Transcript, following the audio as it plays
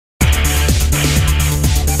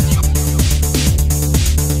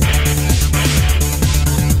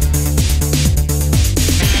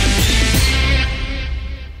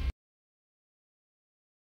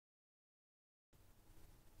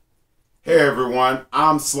Hey everyone,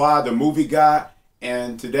 I'm Sly the Movie Guy,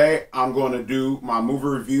 and today I'm going to do my movie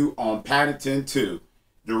review on Paddington 2,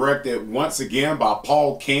 directed once again by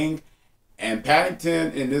Paul King. And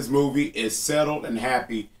Paddington in this movie is settled and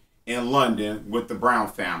happy in London with the Brown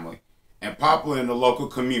family and popular in the local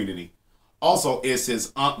community. Also, it's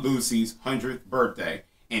his Aunt Lucy's 100th birthday,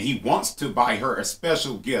 and he wants to buy her a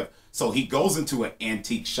special gift. So he goes into an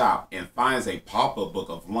antique shop and finds a pop-up book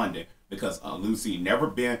of London because Aunt Lucy never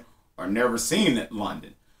been or never seen in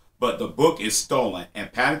London. But the book is stolen,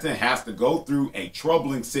 and Paddington has to go through a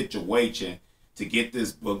troubling situation to get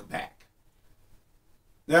this book back.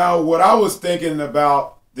 Now, what I was thinking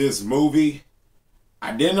about this movie,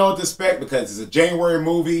 I didn't know what to expect because it's a January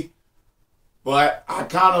movie, but I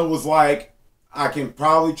kind of was like, I can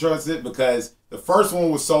probably trust it because the first one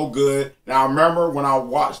was so good. Now, I remember when I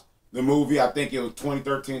watched the movie, I think it was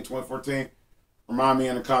 2013, 2014. Remind me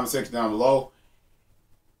in the comment section down below.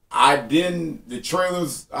 The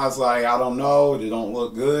trailers, I was like, I don't know, they don't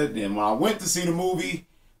look good. And when I went to see the movie,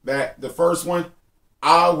 the first one,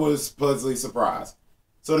 I was pleasantly surprised.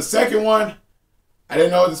 So the second one, I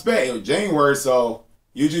didn't know what to expect. It was January, so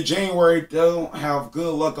usually January don't have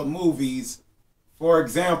good luck of movies. For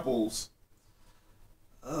examples.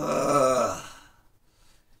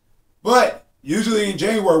 But usually in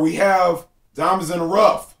January, we have Diamonds in the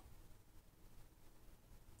Rough.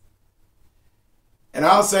 And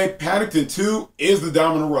I'll say Paddington 2 is the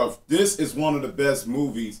Diamond in the Rough. This is one of the best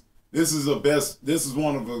movies. It's a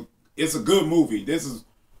good movie. This is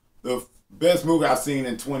the best movie I've seen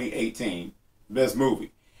in 2018. Best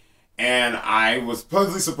movie. And I was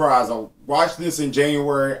pleasantly surprised. I watched this in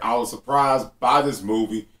January. I was surprised by this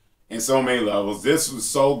movie in so many levels. This was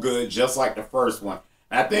so good, just like the first one.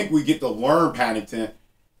 And I think we get to learn Paddington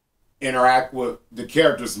interact with the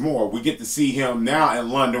characters more. We get to see him now in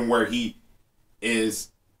London where he is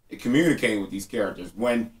communicating with these characters.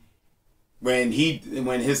 When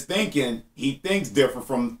his thinking, he thinks different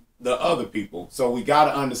from the other people. So we got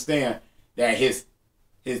to understand that his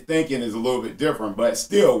thinking is a little bit different, but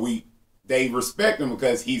still they respect him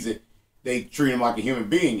because they treat him like a human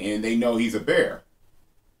being and they know he's a bear.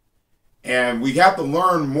 And we have to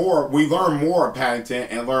learn more. We learn more of Paddington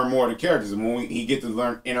and learn more of the characters. And when he get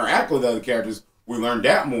to interact with other characters, we learn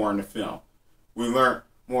that more in the film. We learn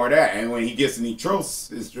more of that. And when he gets in these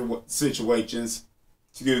situations,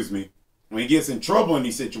 when he gets in trouble in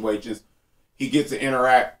these situations, he gets to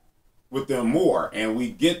interact with them more. And we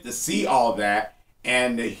get to see all that.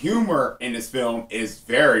 And the humor in this film is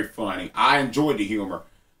very funny. I enjoyed the humor.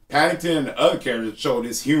 Paddington and the other characters show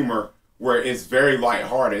this humor where it's very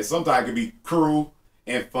lighthearted. Sometimes it can be cruel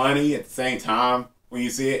and funny at the same time when you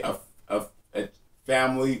see it, a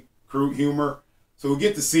family crude humor. So we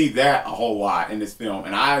get to see that a whole lot in this film,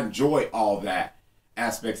 and I enjoy all that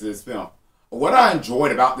aspects of this film. What I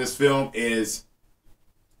enjoyed about this film is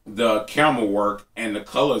the camera work and the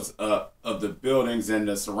colors of the buildings and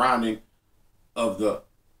the surrounding of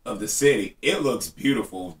the city. It looks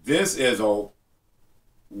beautiful. This is a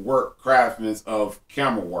craftsman of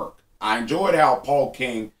camera work. I enjoyed how Paul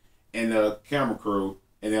King and the camera crew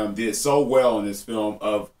and them did so well in this film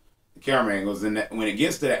of the camera angles. And when it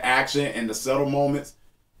gets to the action and the subtle moments,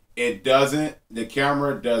 the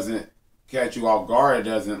camera doesn't catch you off guard. It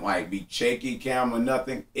doesn't like be shaky camera,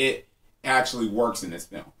 nothing. It actually works in this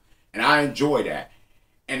film. And I enjoy that.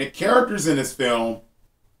 And the characters in this film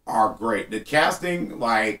are great. The casting,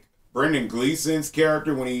 like Brendan Gleeson's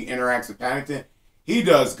character when he interacts with Paddington, he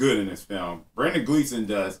does good in this film. Brendan Gleeson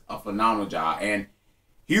does a phenomenal job. And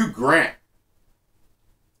Hugh Grant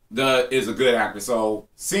is a good actor. So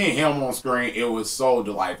seeing him on screen, it was so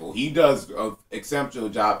delightful. He does an exceptional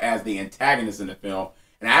job as the antagonist in the film.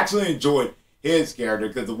 And I actually enjoyed his character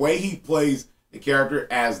because the way he plays the character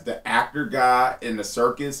as the actor guy in the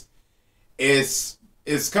circus is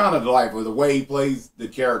kind of delightful. The way he plays the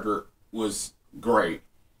character was great.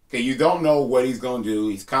 Okay, you don't know what he's going to do.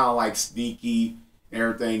 He's kind of like sneaky and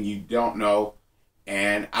everything. You don't know.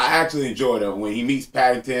 And I actually enjoyed it when he meets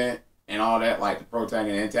Paddington and all that, like the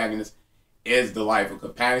protagonist and antagonist is delightful.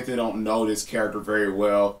 Because Paddington don't know this character very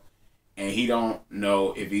well. And he don't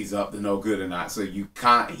know if he's up to no good or not. So he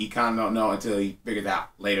kind of don't know until he figures out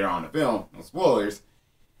later on in the film. No spoilers.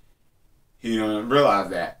 He don't realize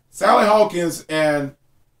that. Sally Hawkins and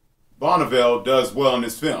Bonneville does well in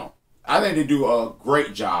this film. I think they do a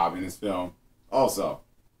great job in this film also.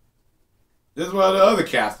 This is one of the other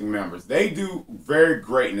casting members. They do very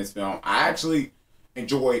great in this film. I actually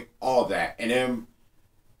enjoy all that. And then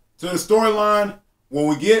to the storyline, when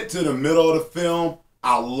we get to the middle of the film,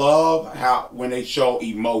 I love how when they show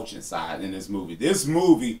emotion side in this movie. This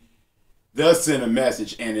movie does send a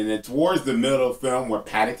message. And then towards the middle of the film, where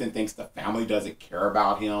Paddington thinks the family doesn't care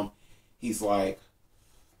about him, he's like,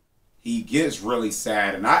 he gets really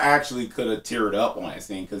sad. And I actually could have teared up on that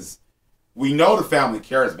scene, because we know the family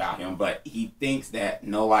cares about him, but he thinks that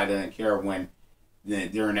nobody doesn't care when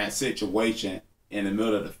they're in that situation in the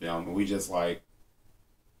middle of the film. And we just like,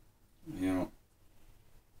 you know.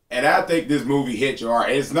 And I think this movie hit your heart.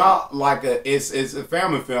 It's not like it's a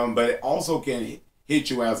family film, but it also can hit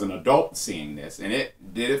you as an adult seeing this. And it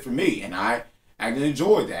did it for me. And I actually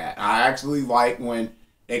enjoyed that. I actually like when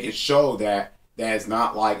they can show that it's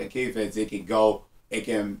not like a kid fest. It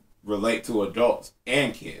can relate to adults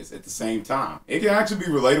and kids at the same time. It can actually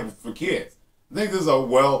be relatable for kids. I think this is a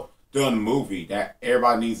well done movie that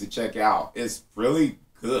everybody needs to check out. It's really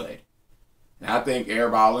good. And I think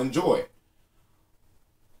everybody will enjoy it.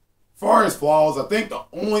 As far as flaws, I think the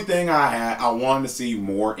only thing I wanted to see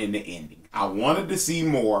more in the ending. I wanted to see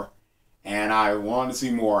more, and I wanted to see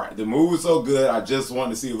more. The movie was so good, I just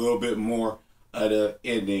wanted to see a little bit more of the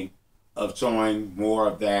ending, of showing more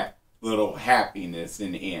of that little happiness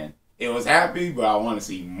in the end. It was happy, but I want to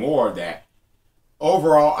see more of that.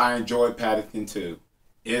 Overall, I enjoyed Paddington 2.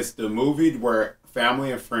 It's the movie where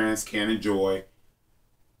family and friends can enjoy.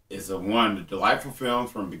 It's one of the delightful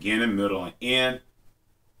films from beginning, middle, and end.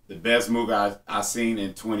 The best movie I've seen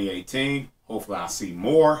in 2018. Hopefully I'll see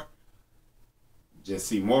more. Just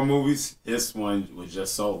see more movies. This one was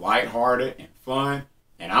just so lighthearted and fun.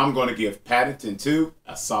 And I'm going to give Paddington 2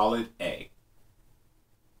 a solid A.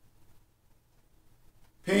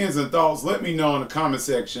 Opinions and thoughts, let me know in the comment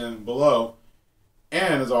section below.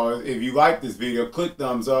 And as always, if you like this video, click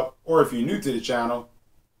thumbs up. Or if you're new to the channel,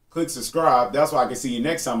 click subscribe. That's why I can see you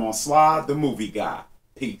next time on Sly the Movie Guy.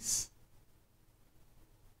 Peace.